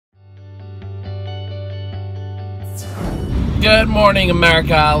Good morning,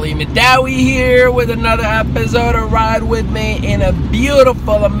 America. Ali Mehdaoui here with another episode of Ride With Me in a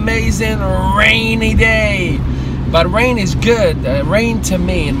beautiful, amazing, rainy day. But rain is good. Rain to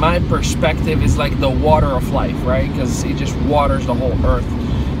me, in my perspective, is like the water of life, right? Because it just waters the whole earth.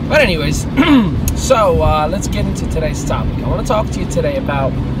 But anyways, so let's get into today's topic. I want to talk to you today about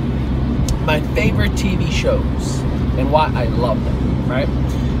my favorite TV shows and why I love them, right?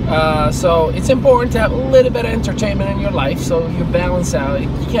 So it's important to have a little bit of entertainment in your life so you balance out. You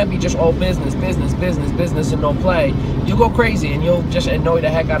can't be just all business and no play. You'll go crazy and you'll just annoy the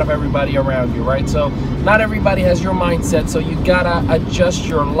heck out of everybody around you, right? So not everybody has your mindset, so you gotta adjust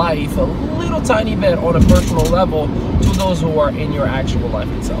your life a little tiny bit on a personal level to those who are in your actual life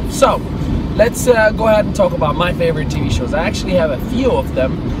itself. So let's go ahead and talk about my favorite TV shows. I actually have a few of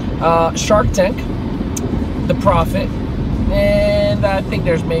them. Shark Tank, The Profit, and I think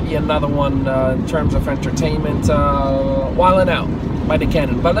there's maybe another one in terms of entertainment, Wildin' Out by the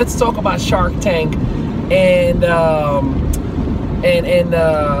Cannon. But let's talk about Shark Tank and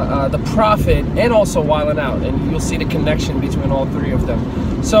The Profit, and also Wildin' Out, and you'll see the connection between all three of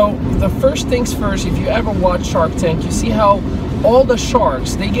them. So the first things first, if you ever watch Shark Tank, you see how all the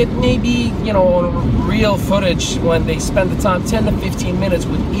sharks, they get maybe, you know, real footage when they spend the time 10 to 15 minutes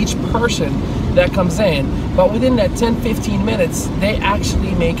with each person that comes in, but within that 10-15 minutes they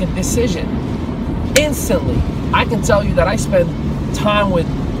actually make a decision instantly. I can tell you that I spend time with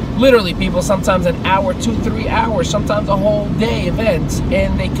literally people, sometimes an hour, 2-3 hours, sometimes a whole day events,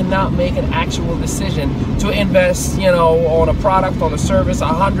 and they cannot make an actual decision to invest, you know, on a product, on a service,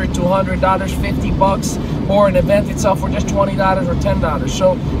 $100, $200, $50, or an event itself for just $20 or $10.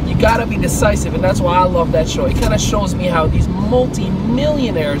 So you gotta be decisive, and that's why I love that show. It kind of shows me how these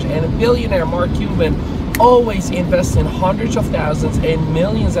multi-millionaires and a billionaire, Mark Cuban, always invest in hundreds of thousands and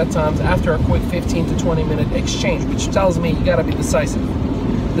millions at times after a quick 15 to 20 minute exchange, which tells me you gotta be decisive.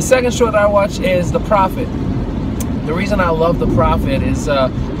 The second show that I watch is The Profit. The reason I love The Profit is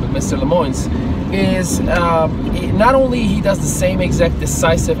with Mr. Lemoyne is not only he does the same exact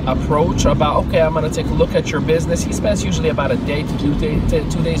decisive approach about, okay, I'm going to take a look at your business. He spends usually about a day to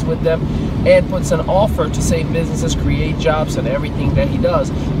 2 days with them and puts an offer to save businesses, create jobs, and everything that he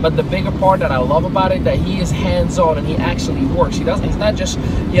does. But the bigger part that I love about it, that he is hands-on and he actually works. He's not just,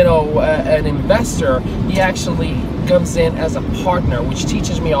 you know, an investor. He actually comes in as a partner, which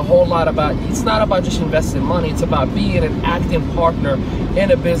teaches me a whole lot about, it's not about just investing money, it's about being an active partner in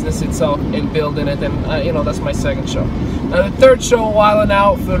a business itself and building it. And you know, that's my second show. Now the third show, Wildin'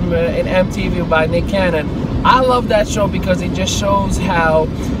 Out, from an MTV by Nick Cannon. I love that show because it just shows how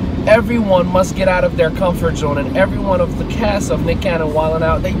everyone must get out of their comfort zone, and every one of the cast of Nick Cannon, Wildin'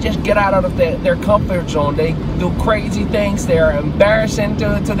 Out, they just get out of their comfort zone. They do crazy things. They're embarrassing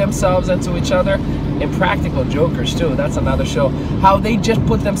to themselves and to each other. And Practical Jokers too, that's another show. How they just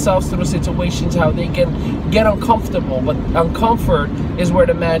put themselves through situations, how they can get uncomfortable, but uncomfort is where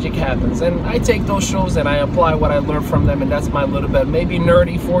the magic happens. And I take those shows and I apply what I learned from them, and that's my little bit, maybe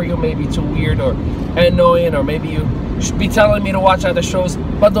nerdy for you, maybe too weird or annoying, or maybe you should be telling me to watch other shows,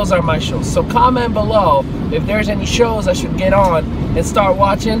 but those are my shows. So comment below if there's any shows I should get on and start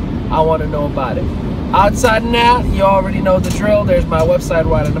watching. I want to know about it. Outside of that, you already know the drill. There's my website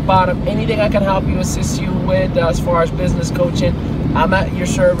right at the bottom. Anything I can help you, assist you with as far as business coaching, I'm at your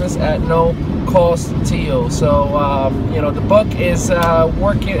service at no cost to you. So you know, the book is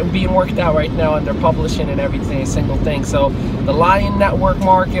being worked out right now, and they're publishing and everything, single thing. So the Lion Network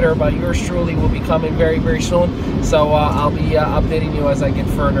Marketer by yours truly will be coming very, very soon. So I'll be updating you as I get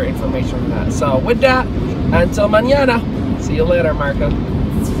further information on that. So with that, until mañana, see you later, America.